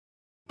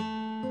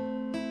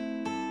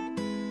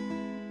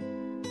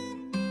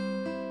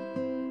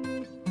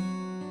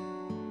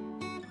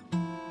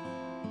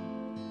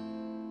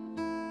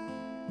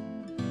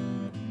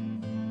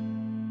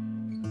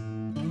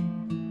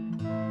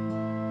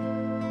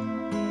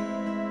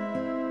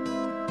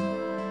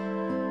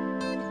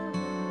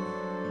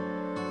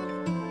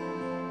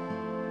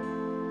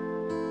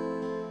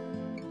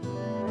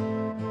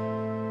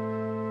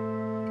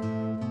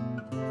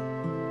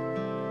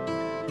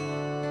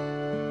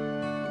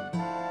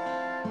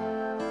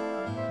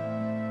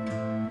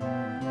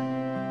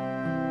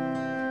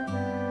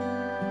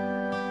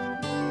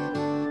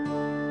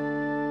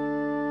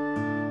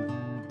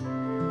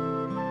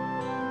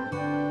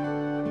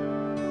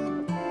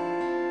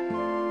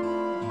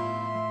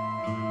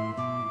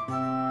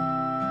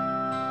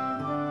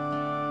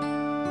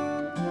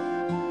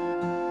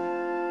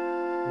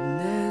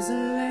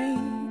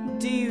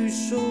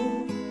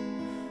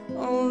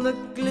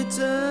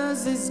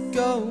is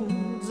gold,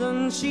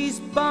 and she's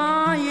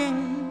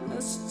buying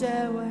a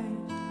stairway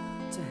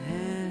to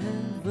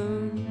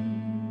heaven.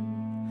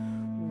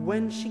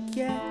 When she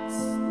gets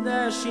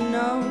there, she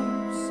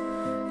knows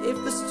if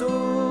the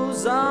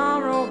stores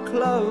are all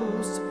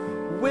closed.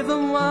 With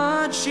a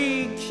word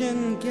she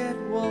can get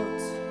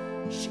what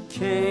she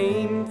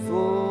came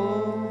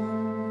for.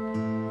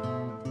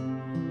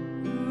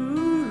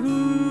 Ooh,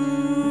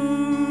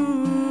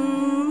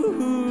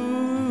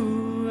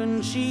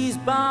 and she's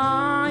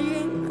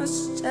buying a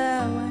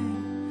stairway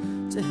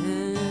to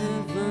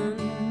heaven.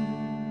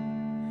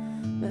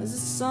 There's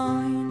a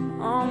sign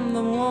on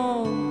the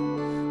wall,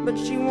 but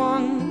she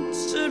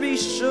wants to be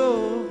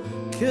sure,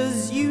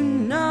 'cause you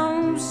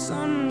know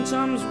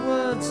sometimes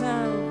words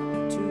have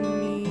two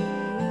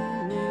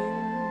meanings.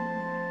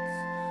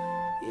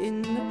 In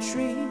the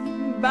tree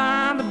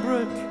by the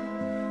brook,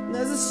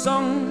 there's a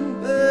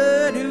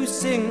songbird who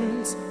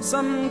sings.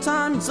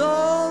 Sometimes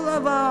all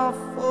of our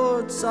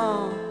thoughts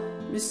are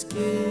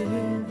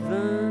misgiven.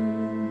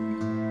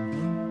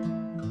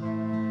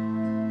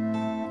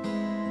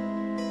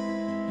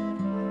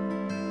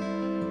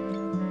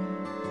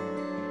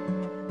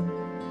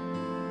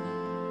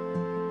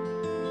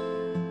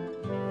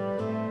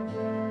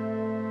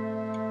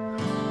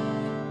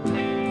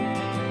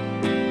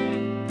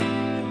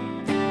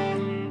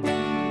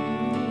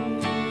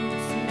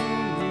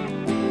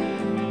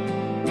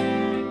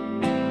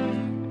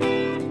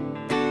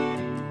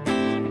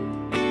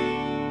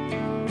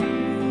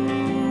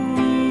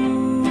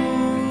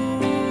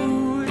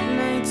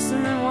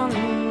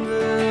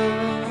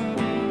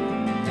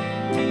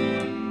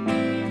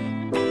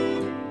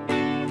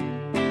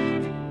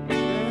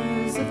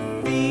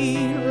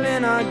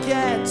 I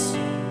get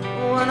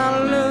when I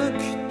look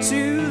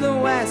to the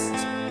west,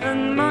 and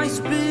my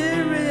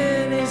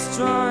spirit is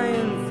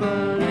trying for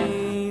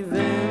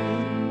leaving.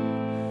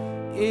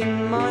 In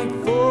my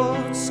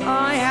thoughts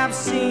I have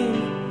seen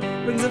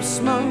rings of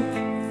smoke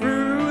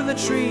through the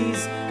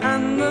trees,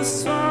 and the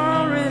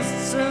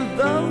forests of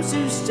those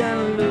who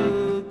stand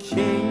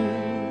looking.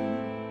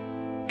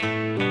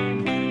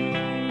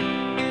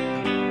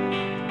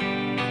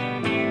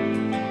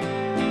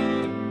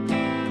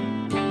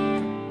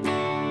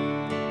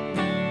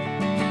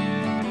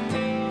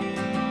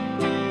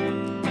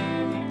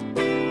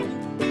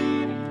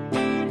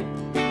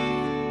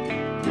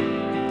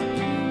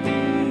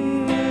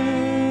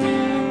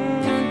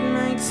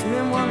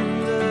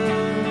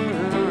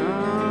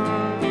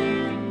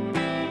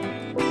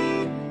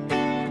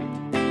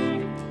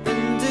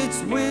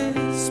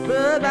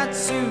 That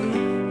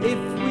soon,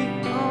 if we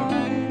all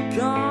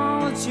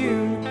call a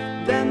tune,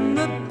 then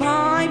the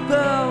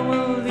piper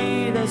will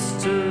lead us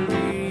to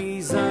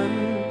reason,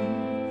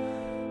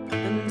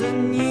 and a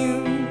new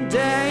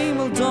day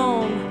will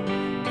dawn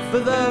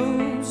for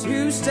those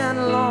who stand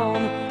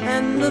alone,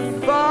 and the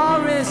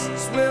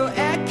forests will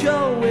echo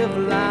with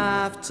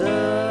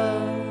laughter.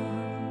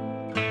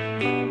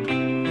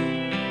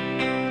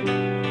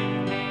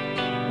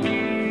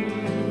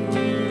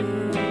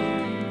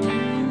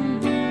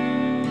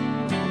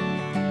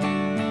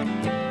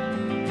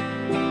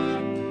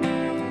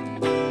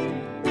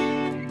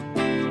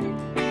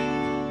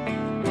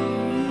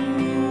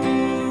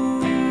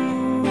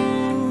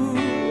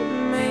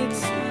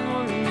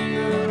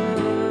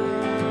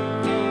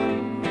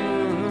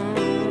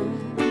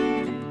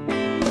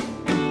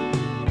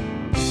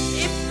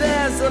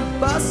 A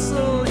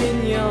bustle in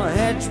your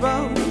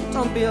hedgerow,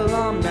 don't be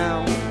alarmed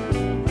now.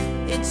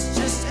 It's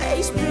just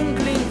a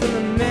sprinkling from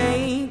the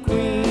May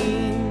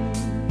Queen.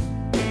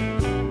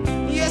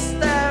 Yes,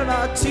 there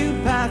are two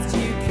paths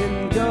you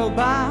can go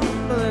by,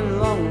 but in the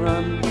long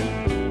run,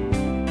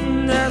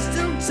 there's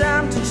still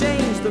time to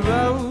change the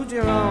road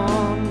you're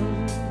on.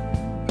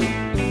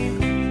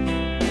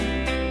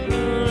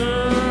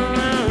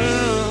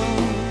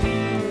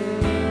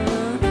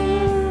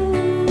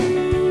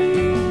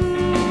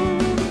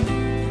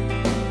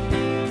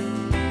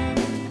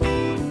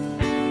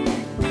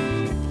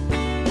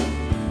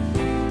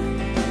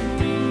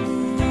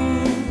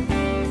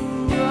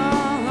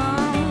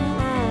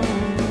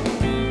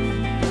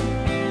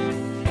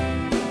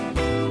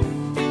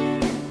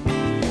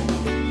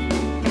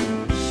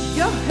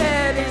 Your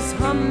head is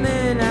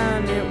humming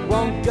and it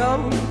won't go,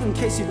 in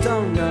case you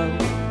don't know.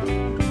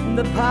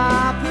 The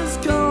piper's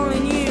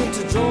calling you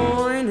to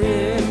join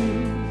him.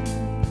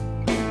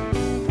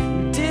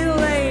 Dear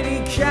lady,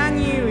 can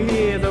you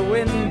hear the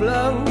wind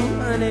blow?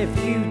 And if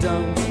you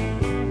don't,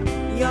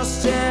 your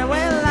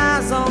stairway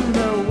lies on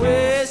the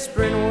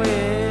whispering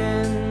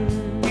wind.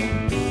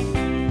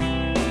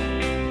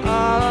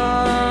 Oh,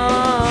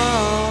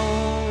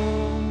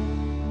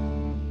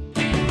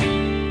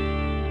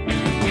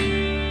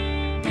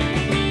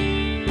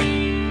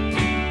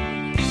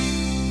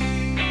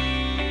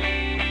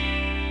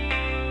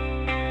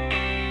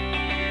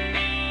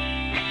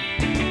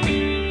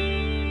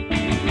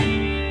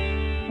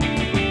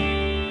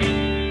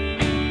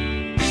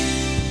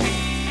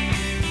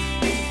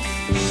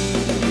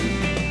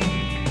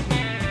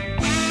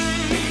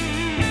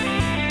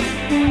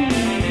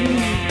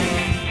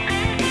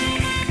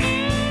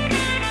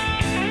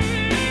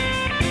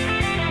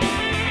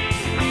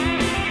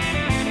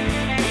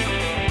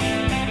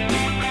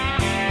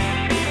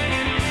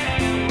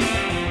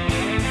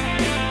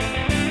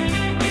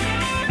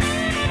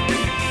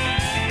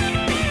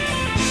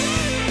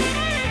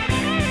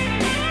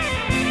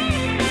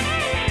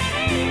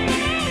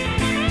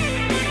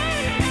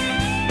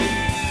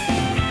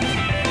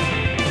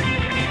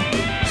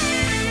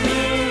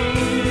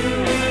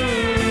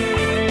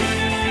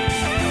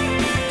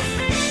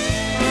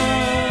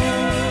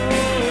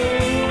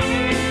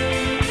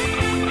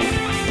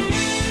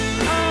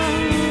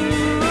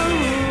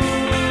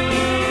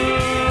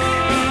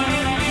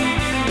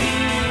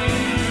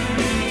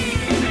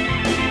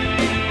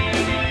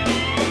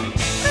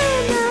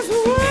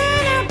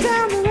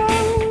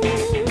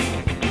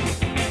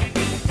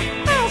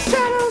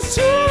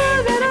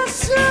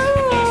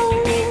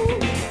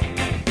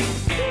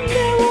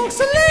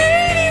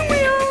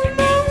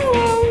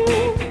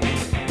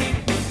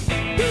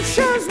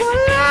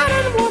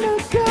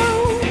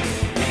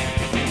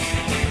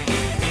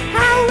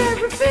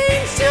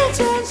 everything still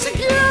turns to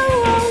gold.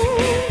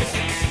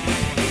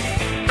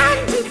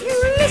 And if you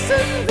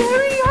listen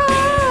very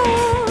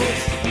hard,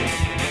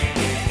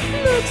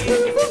 let's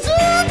move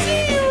on to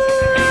your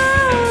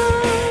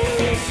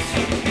life,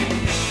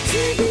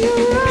 to be a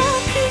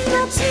rocking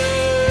nature.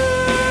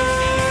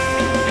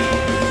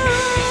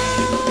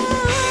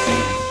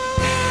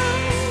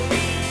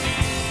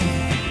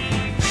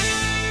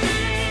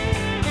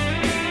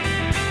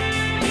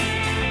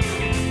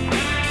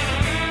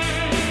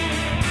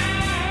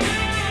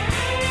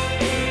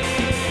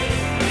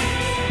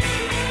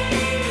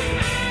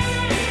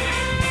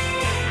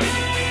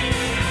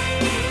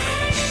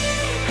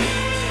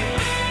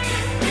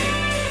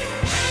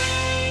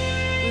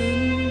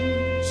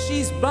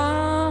 She's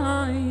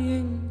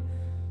buying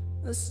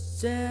a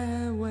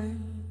stairway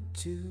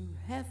to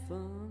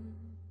heaven.